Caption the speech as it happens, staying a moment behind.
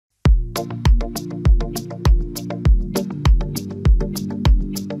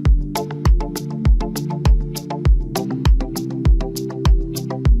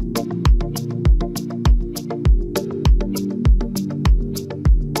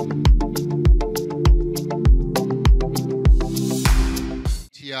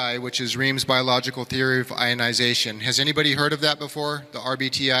RBTI, which is Reams Biological Theory of Ionization. Has anybody heard of that before, the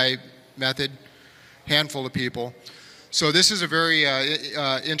RBTI method? Handful of people. So this is a very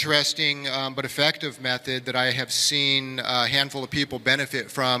interesting but effective method that I have seen a handful of people benefit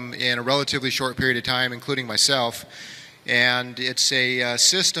from in a relatively short period of time, including myself. And it's a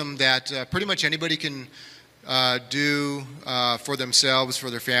system that pretty much anybody can do for themselves, for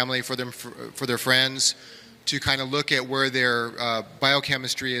their family, for their friends, to kind of look at where their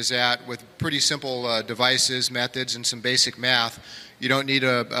biochemistry is at with pretty simple devices, methods, and some basic math. You don't need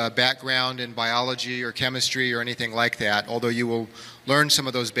a background in biology or chemistry or anything like that, although you will learn some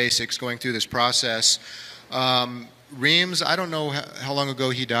of those basics going through this process. Reams, I don't know how long ago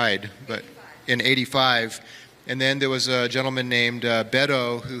he died, but in '85. And then there was a gentleman named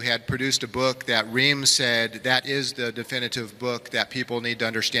Beto who had produced a book that Reams said that is the definitive book that people need to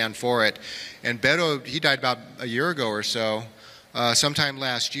understand for it. And Beto, he died about a year ago or so, sometime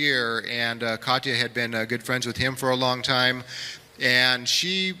last year, and Katja had been good friends with him for a long time. And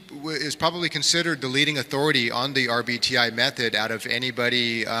she is probably considered the leading authority on the RBTI method out of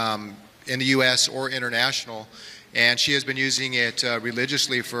anybody in the U.S. or international. And she has been using it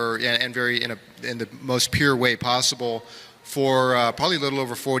religiously for, and very in the most pure way possible for probably a little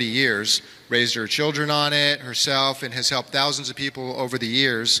over 40 years. Raised her children on it herself and has helped thousands of people over the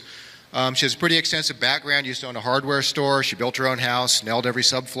years. She has a pretty extensive background. Used to own a hardware store. She built her own house, nailed every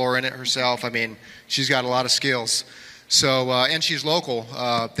subfloor in it herself. I mean, she's got a lot of skills. So, and she's local.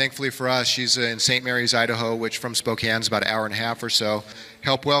 Thankfully for us, she's in St. Mary's, Idaho, which from Spokane is about an hour and a half or so.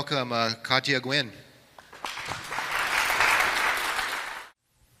 Help welcome Katja Gwynn.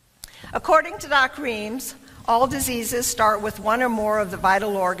 According to Doc Reams, all diseases start with one or more of the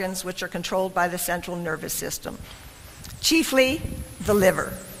vital organs which are controlled by the central nervous system, chiefly the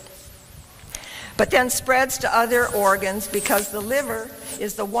liver, but then spreads to other organs because the liver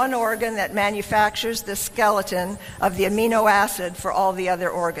is the one organ that manufactures the skeleton of the amino acid for all the other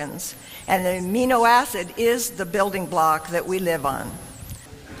organs. And the amino acid is the building block that we live on.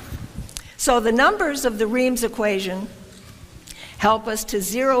 So the numbers of the Reams equation help us to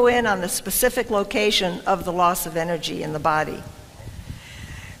zero in on the specific location of the loss of energy in the body.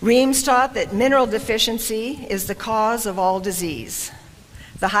 Reams taught that mineral deficiency is the cause of all disease.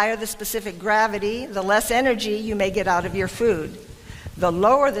 The higher the specific gravity, the less energy you may get out of your food. The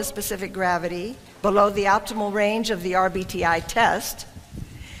lower the specific gravity, below the optimal range of the RBTI test,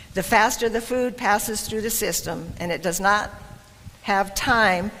 the faster the food passes through the system and it does not have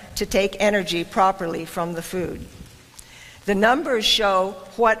time to take energy properly from the food. The numbers show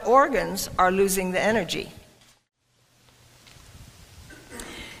what organs are losing the energy.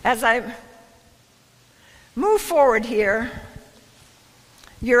 As I move forward here,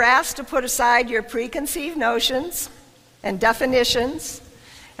 you're asked to put aside your preconceived notions and definitions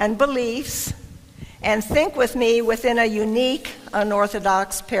and beliefs and think with me within a unique,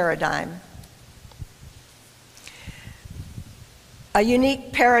 unorthodox paradigm. A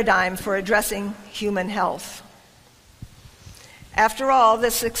unique paradigm for addressing human health. After all,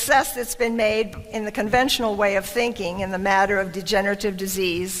 the success that's been made in the conventional way of thinking in the matter of degenerative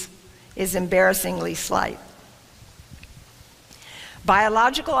disease is embarrassingly slight.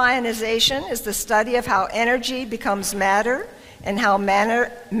 Biological ionization is the study of how energy becomes matter and how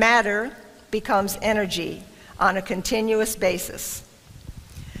matter becomes energy on a continuous basis.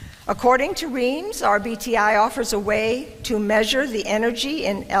 According to Reams, RBTI offers a way to measure the energy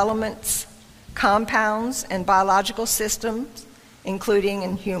in elements, compounds, and biological systems, including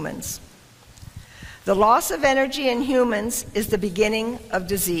in humans. The loss of energy in humans is the beginning of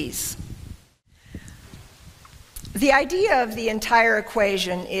disease. The idea of the entire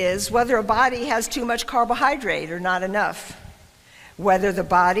equation is whether a body has too much carbohydrate or not enough, whether the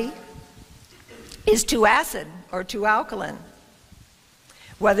body is too acid or too alkaline,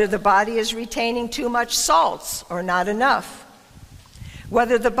 whether the body is retaining too much salts or not enough,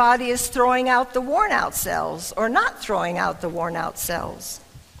 whether the body is throwing out the worn-out cells or not throwing out the worn-out cells,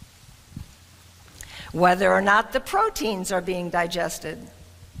 whether or not the proteins are being digested,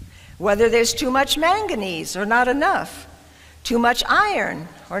 whether there's too much manganese or not enough, too much iron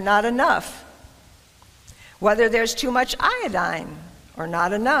or not enough, whether there's too much iodine or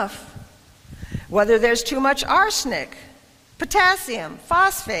not enough, whether there's too much arsenic, potassium,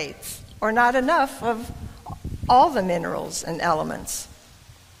 phosphates, or not enough of all the minerals and elements.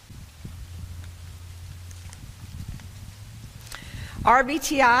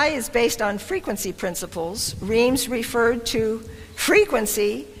 RBTI is based on frequency principles. Reams referred to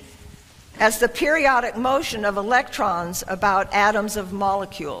frequency as the periodic motion of electrons about atoms of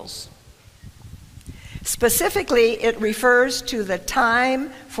molecules. Specifically, it refers to the time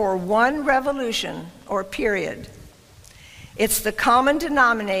for one revolution or period. It's the common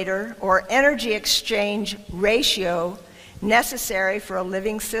denominator or energy exchange ratio necessary for a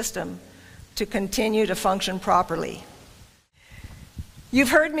living system to continue to function properly. You've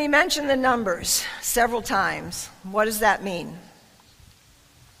heard me mention the numbers several times. What does that mean?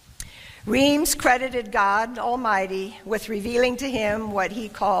 Reams credited God Almighty with revealing to him what he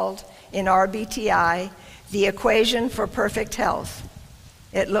called in RBTI the equation for perfect health.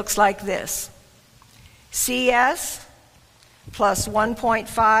 It looks like this: CS plus 1.5,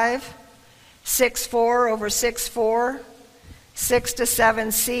 6.4 over 6.4, 6 to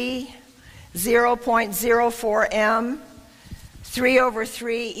 7C, 0.04 M, 3 over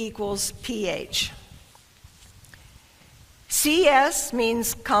 3 equals pH. CS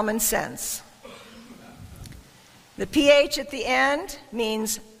means common sense. The pH at the end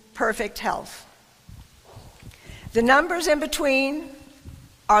means perfect health. The numbers in between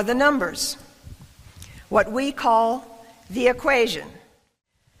are the numbers, what we call the equation.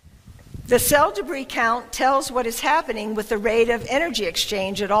 The cell debris count tells what is happening with the rate of energy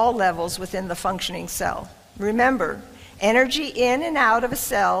exchange at all levels within the functioning cell. Remember, energy in and out of a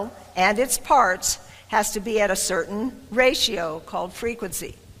cell and its parts has to be at a certain ratio called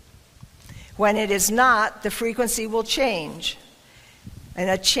frequency. When it is not, the frequency will change. And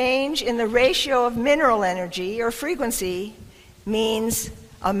a change in the ratio of mineral energy or frequency means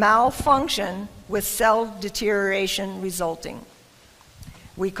a malfunction with cell deterioration resulting.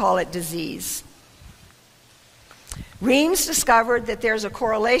 We call it disease. Reams discovered that there's a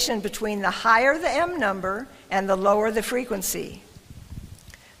correlation between the higher the M number and the lower the frequency.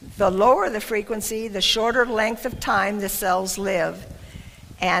 The lower the frequency, the shorter length of time the cells live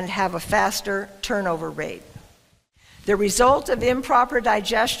and have a faster turnover rate. The result of improper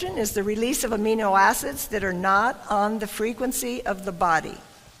digestion is the release of amino acids that are not on the frequency of the body.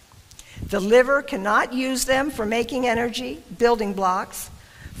 The liver cannot use them for making energy, building blocks,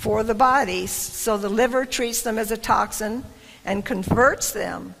 for the body, so the liver treats them as a toxin and converts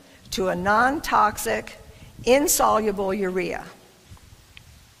them to a non-toxic, insoluble urea.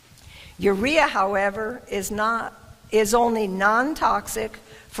 Urea, however, is only non-toxic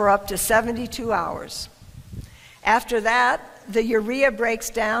for up to 72 hours. After that, the urea breaks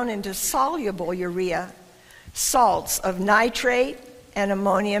down into soluble urea, salts of nitrate and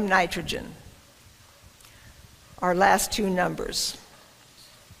ammonium nitrogen. Our last two numbers.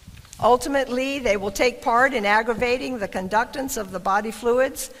 Ultimately, they will take part in aggravating the conductance of the body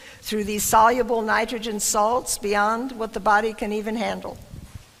fluids through these soluble nitrogen salts beyond what the body can even handle.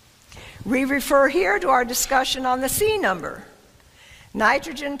 We refer here to our discussion on the C number.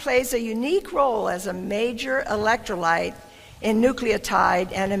 Nitrogen plays a unique role as a major electrolyte in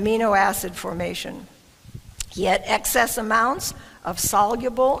nucleotide and amino acid formation. Yet excess amounts of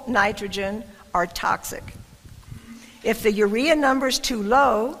soluble nitrogen are toxic. If the urea number is too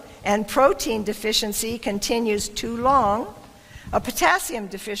low and protein deficiency continues too long, a potassium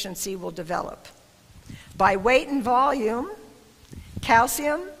deficiency will develop. By weight and volume,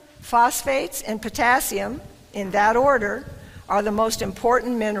 calcium, phosphates, and potassium, in that order, are the most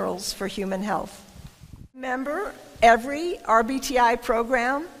important minerals for human health. Remember, every RBTI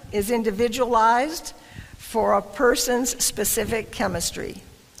program is individualized for a person's specific chemistry.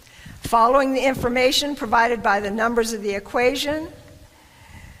 Following the information provided by the numbers of the equation,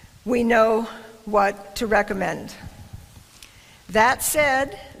 we know what to recommend. That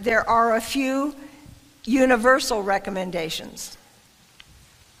said, there are a few universal recommendations,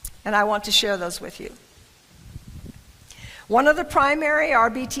 and I want to share those with you. One of the primary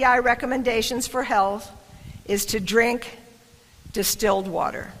RBTI recommendations for health is to drink distilled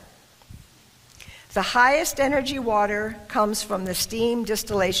water. The highest energy water comes from the steam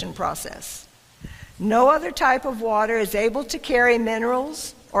distillation process. No other type of water is able to carry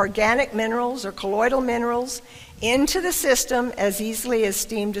minerals, organic minerals, or colloidal minerals into the system as easily as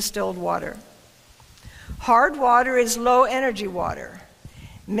steam distilled water. Hard water is low energy water.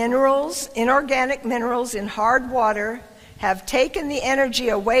 Minerals, inorganic minerals in hard water have taken the energy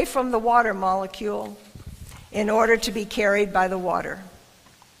away from the water molecule in order to be carried by the water.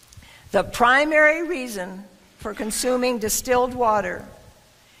 The primary reason for consuming distilled water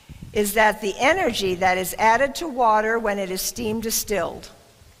is that the energy that is added to water when it is steam distilled.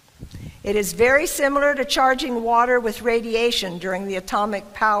 It is very similar to charging water with radiation during the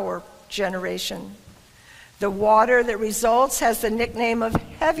atomic power generation. The water that results has the nickname of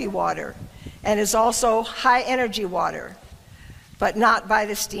heavy water and is also high energy water, but not by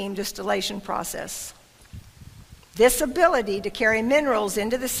the steam distillation process. This ability to carry minerals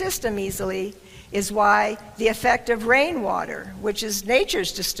into the system easily is why the effect of rainwater, which is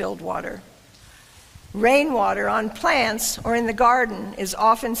nature's distilled water, rainwater on plants or in the garden is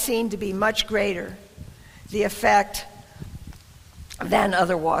often seen to be much greater, the effect, than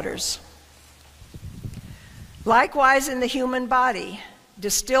other waters. Likewise, in the human body,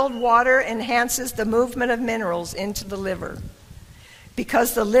 distilled water enhances the movement of minerals into the liver,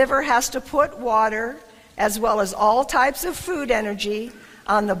 because the liver has to put water, as well as all types of food energy,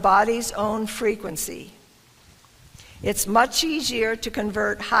 on the body's own frequency. It's much easier to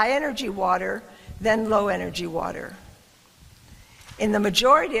convert high-energy water than low-energy water. In the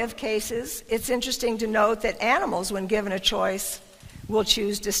majority of cases, it's interesting to note that animals, when given a choice, will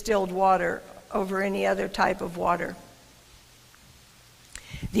choose distilled water over any other type of water.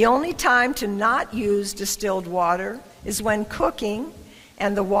 The only time to not use distilled water is when cooking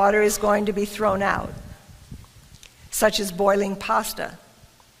and the water is going to be thrown out, such as boiling pasta.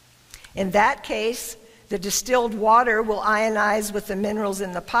 In that case, the distilled water will ionize with the minerals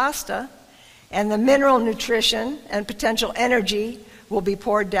in the pasta, and the mineral nutrition and potential energy will be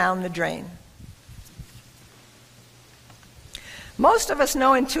poured down the drain. Most of us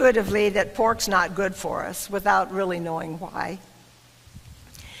know intuitively that pork's not good for us without really knowing why.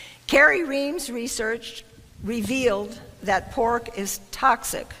 Carrie Reams' research revealed that pork is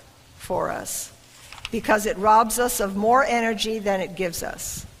toxic for us because it robs us of more energy than it gives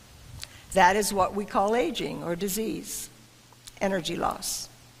us. That is what we call aging or disease, energy loss.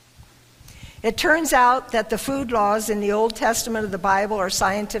 It turns out that the food laws in the Old Testament of the Bible are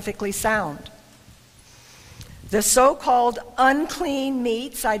scientifically sound. The so-called unclean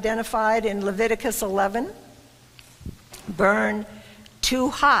meats identified in Leviticus 11 burn too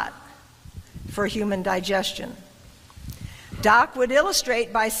hot for human digestion. Doc would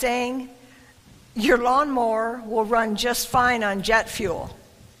illustrate by saying, your lawnmower will run just fine on jet fuel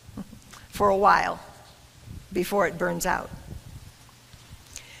for a while before it burns out.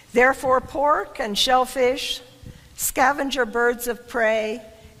 Therefore, pork and shellfish, scavenger birds of prey,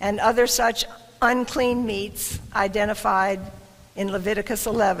 and other such unclean meats identified in Leviticus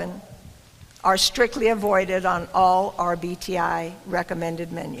 11 are strictly avoided on all RBTI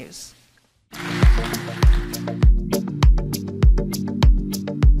recommended menus.